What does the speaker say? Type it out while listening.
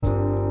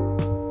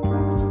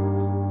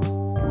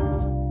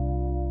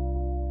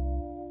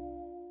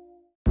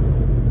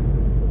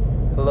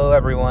Hello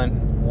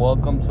everyone,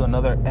 welcome to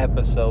another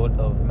episode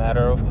of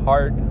Matter of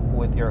Heart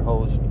with your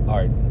host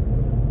Art.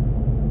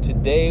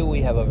 Today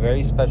we have a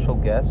very special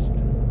guest.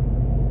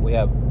 We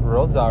have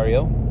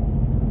Rosario.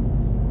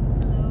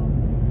 Hello.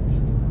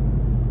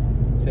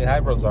 Say hi,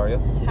 Rosario.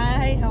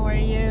 Hi, how are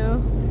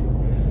you?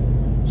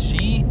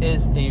 She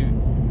is a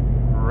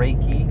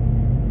Reiki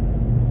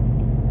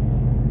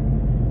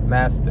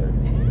master.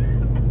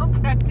 No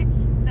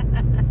practitioner.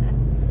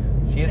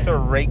 She is a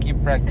Reiki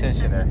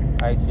practitioner.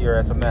 I see her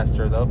as a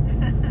master though.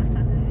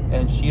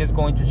 And she is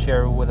going to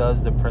share with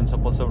us the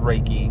principles of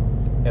Reiki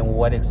and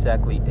what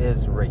exactly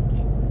is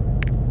Reiki.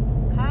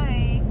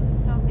 Hi,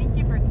 so thank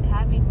you for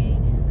having me.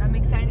 I'm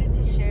excited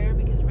to share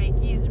because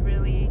Reiki is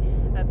really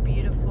a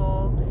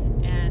beautiful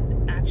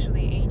and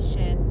actually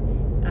ancient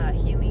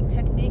healing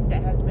technique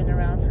that has been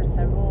around for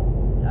several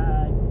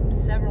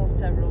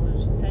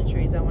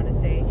centuries, I want to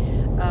say.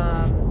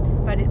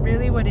 But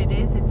what it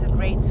is, it's a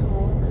great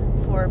tool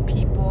for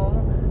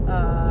people,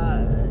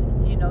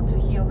 to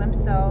heal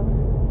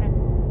themselves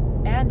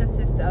and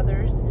assist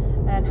others.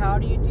 And how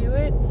do you do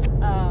it?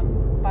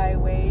 By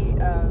way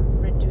of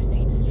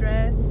reducing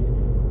stress,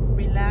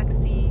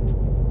 relaxing,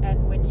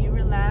 and when you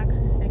relax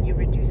and you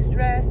reduce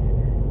stress,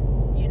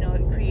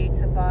 it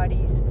creates a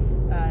body's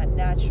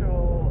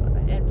natural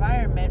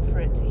environment for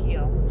it to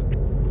heal.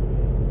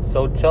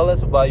 So tell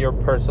us about your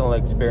personal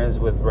experience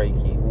with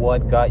Reiki.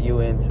 What got you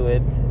into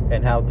it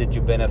and how did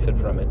you benefit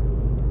from it?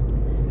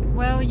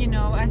 Well,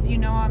 as you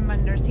know, I'm a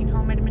nursing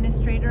home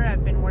administrator.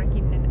 I've been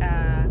working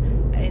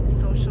in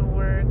social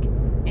work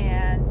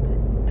and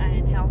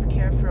in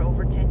healthcare for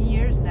over 10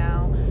 years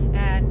now.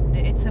 And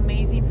it's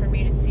amazing for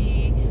me to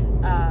see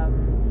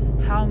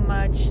how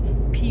much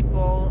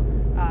people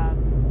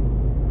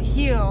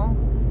heal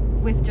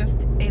with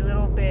just a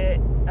little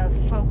bit of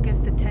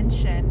focused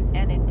attention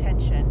and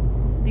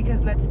intention.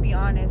 Because let's be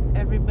honest,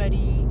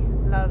 everybody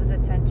loves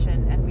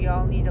attention and we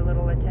all need a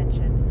little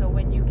attention. So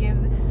when you give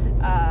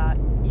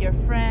your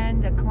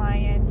friend, a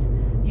client,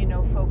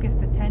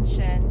 focused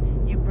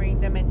attention, you bring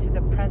them into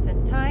the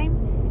present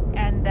time,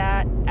 and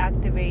that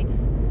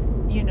activates,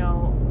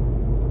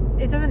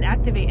 it doesn't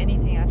activate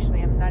anything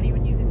actually, I'm not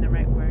even using the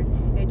right word.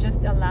 It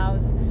just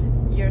allows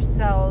your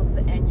cells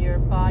and your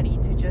body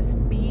to just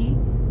be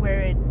where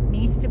it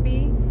needs to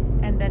be,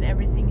 and then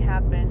everything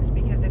happens.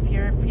 Because if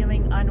you're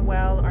feeling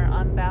unwell or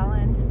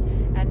unbalanced,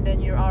 and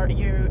then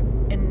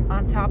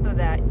on top of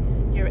that,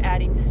 you're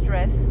adding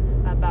stress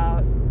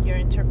about your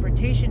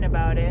interpretation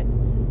about it,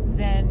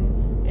 then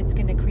it's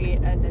going to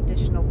create an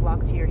additional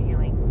block to your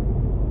healing.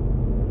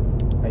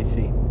 I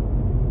see.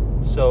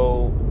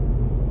 So,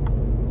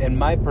 in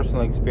my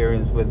personal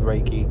experience with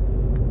Reiki,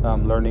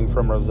 learning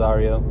from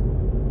Rosario,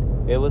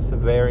 it was a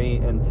very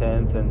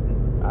intense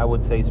and I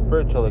would say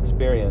spiritual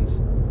experience.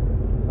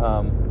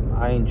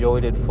 I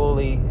enjoyed it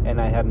fully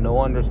and I had no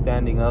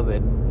understanding of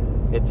it.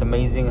 It's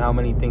amazing how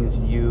many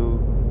things you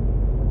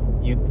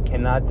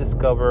cannot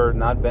discover,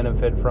 not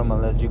benefit from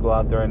unless you go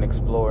out there and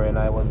explore. And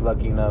I was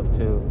lucky enough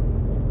to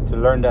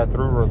learn that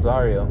through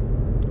Rosario.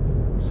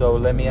 So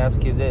let me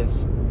ask you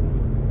this.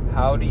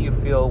 How do you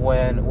feel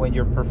when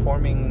you're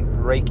performing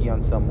Reiki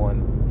on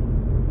someone?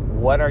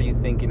 What are you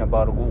thinking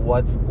about?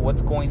 What's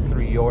going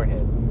through your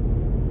head?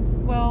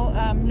 Well,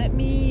 let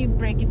me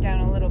break it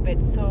down a little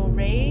bit. So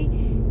Rei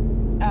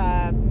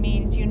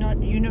means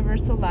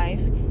universal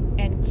life,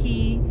 and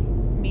Ki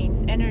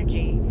means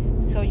energy.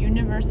 So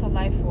universal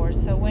life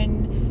force. So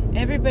when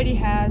everybody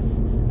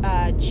has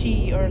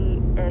Chi or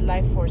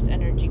life force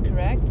energy,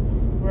 correct?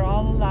 We're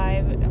all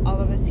alive, all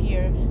of us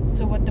here.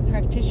 So what the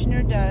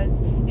practitioner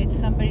does, it's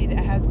somebody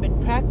that has been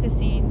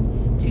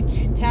practicing to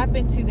tap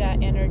into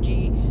that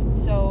energy.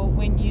 So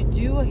when you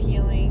do a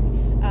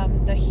healing,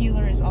 the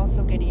healer is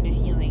also getting a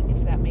healing,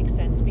 if that makes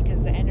sense,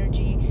 because the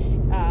energy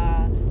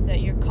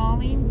that you're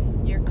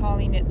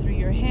calling it through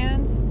your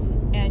hands,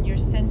 and you're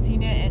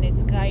sensing it, and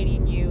it's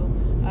guiding you,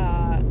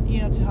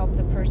 to help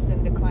the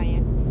person, the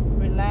client,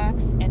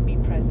 relax and be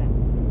present.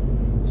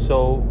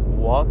 So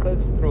walk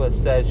us through a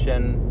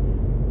session.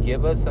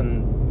 Give us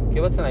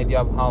an idea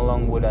of how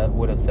long would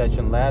a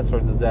session last, or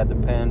does that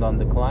depend on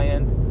the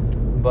client?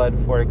 But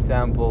for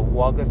example,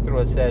 walk us through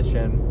a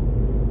session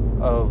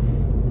of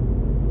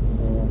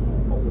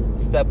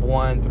step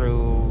 1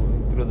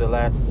 through the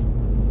last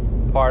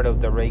part of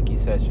the Reiki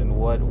session.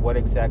 What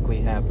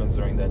exactly happens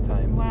during that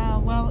time?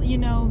 Wow. Well,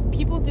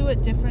 people do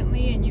it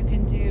differently, and you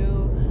can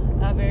do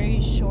a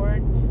very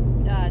short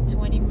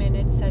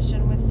 20-minute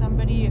session with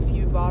somebody if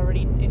you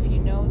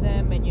know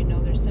them and you know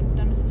their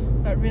symptoms.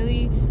 But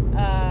really,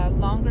 a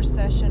longer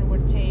session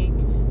would take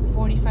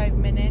 45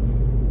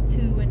 minutes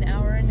to an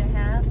hour and a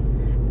half,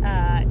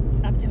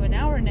 up to an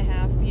hour and a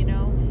half,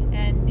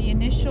 And the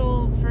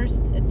initial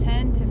first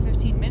 10 to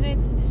 15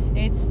 minutes,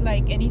 it's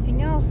like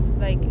anything else,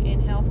 like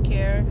in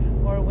healthcare,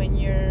 or when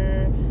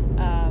you're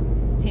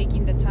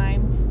taking the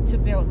time to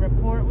build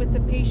rapport with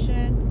the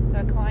patient,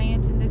 a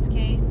client in this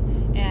case,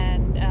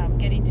 and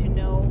getting to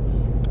know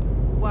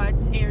what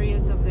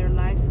areas of their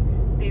life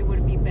they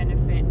would be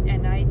benefit.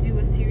 And I do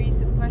a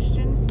series of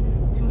questions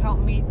to help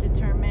me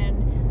determine,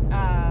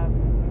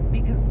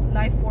 because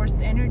life force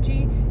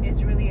energy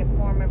is really a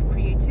form of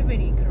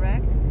creativity,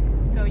 correct?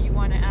 So you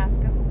want to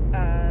ask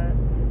a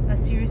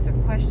series of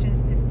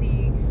questions to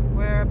see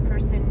where a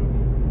person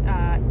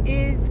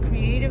is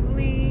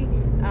creatively.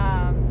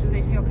 Do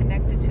they feel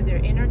connected to their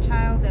inner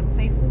child and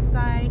playful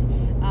side?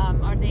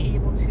 Are they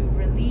able to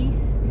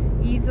release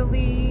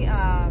easily?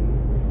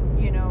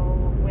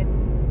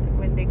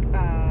 When they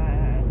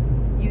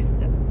use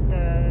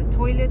the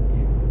toilet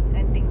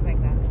and things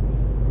like that.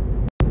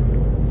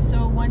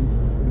 So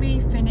once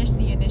we finish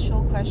the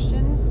initial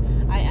questions,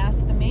 I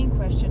ask the main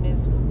question,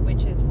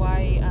 which is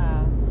why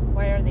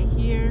are they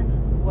here?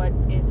 What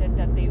is it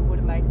that they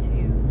would like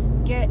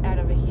to get out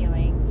of a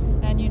healing?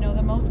 And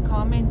the most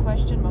common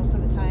question most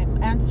of the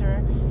time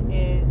answer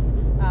is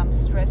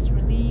stress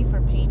relief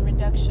or pain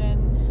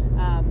reduction.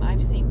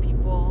 I've seen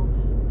people,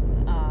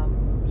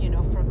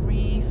 for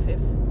grief, if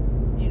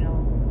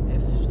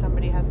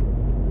somebody has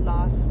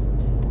lost,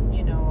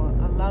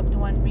 a loved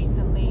one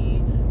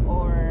recently,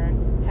 or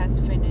has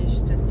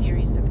finished a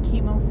series of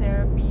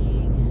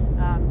chemotherapy,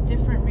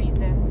 different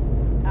reasons.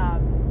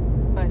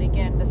 But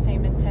again, the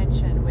same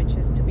intention, which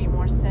is to be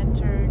more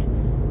centered,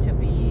 to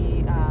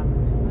be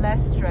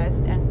less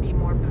stressed, and be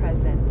more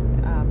present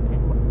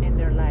in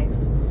their life.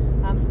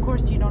 Of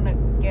course, you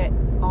don't get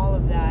all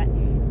of that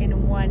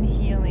in one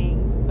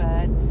healing,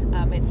 but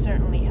it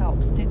certainly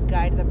helps to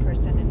guide the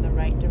person in the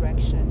right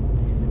direction.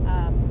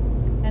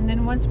 And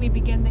then once we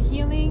begin the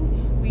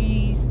healing,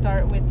 we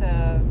start with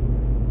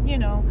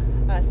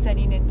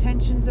setting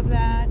intentions of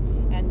that,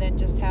 and then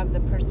just have the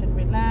person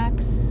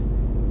relax,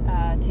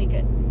 take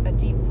a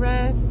deep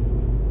breath,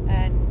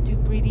 and do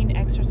breathing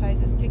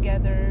exercises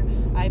together.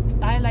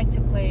 I like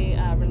to play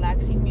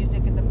relaxing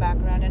music in the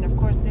background, and of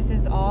course this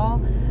is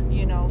all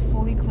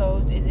fully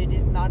closed, as it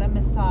is not a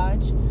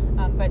massage,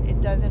 but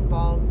it does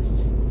involve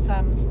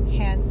some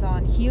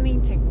hands-on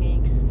healing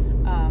techniques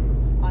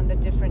on the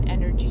different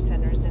energy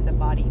centers in the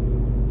body.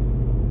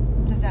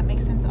 Does that make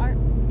sense, Art?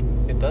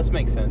 It does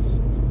make sense.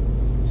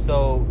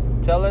 So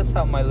tell us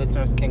how my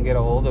listeners can get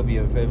a hold of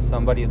you if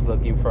somebody is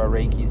looking for a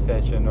Reiki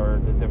session or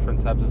the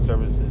different types of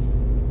services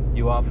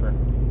you offer.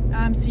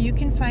 So you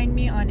can find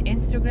me on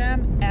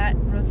Instagram at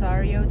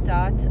rosario.ix.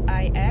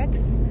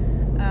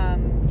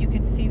 You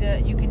can see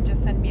that you can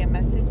just send me a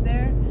message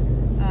there.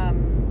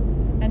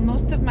 And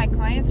most of my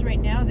clients right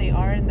now, they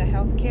are in the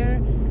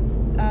healthcare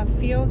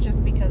field,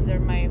 just because they're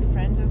my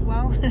friends as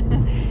well.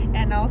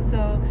 And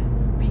also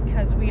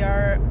because we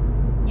are,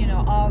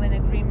 all in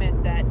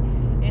agreement that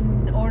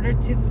in order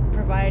to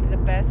provide the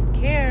best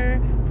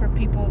care for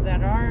people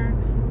that are,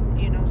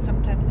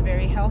 sometimes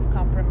very health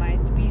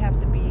compromised, we have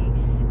to be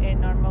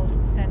in our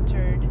most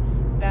centered,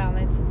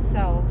 balanced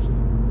selves.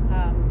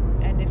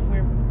 And if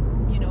we're,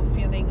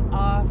 feeling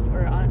off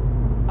or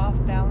off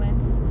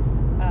balance,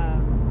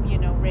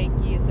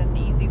 Reiki is an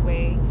easy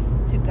way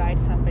to guide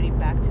somebody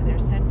back to their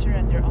center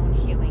and their own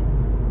healing.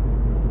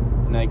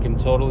 And I can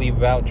totally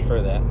vouch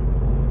for that.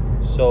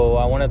 So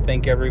I want to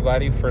thank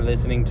everybody for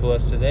listening to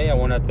us today. I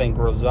want to thank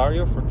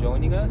Rosario for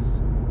joining us.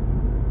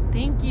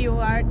 Thank you,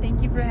 Art.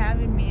 Thank you for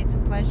having me. It's a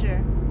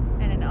pleasure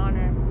and an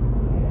honor.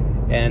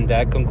 And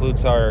that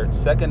concludes our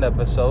second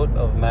episode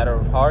of Matter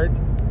of Heart.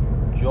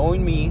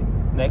 Join me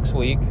next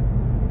week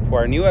for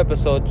our new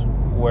episode,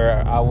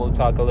 where I will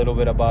talk a little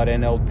bit about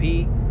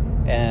NLP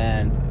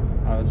and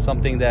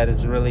something that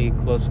is really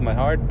close to my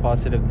heart,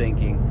 positive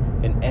thinking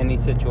in any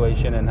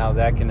situation and how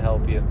that can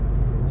help you.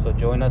 So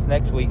join us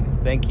next week.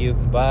 Thank you.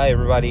 Bye,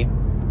 everybody.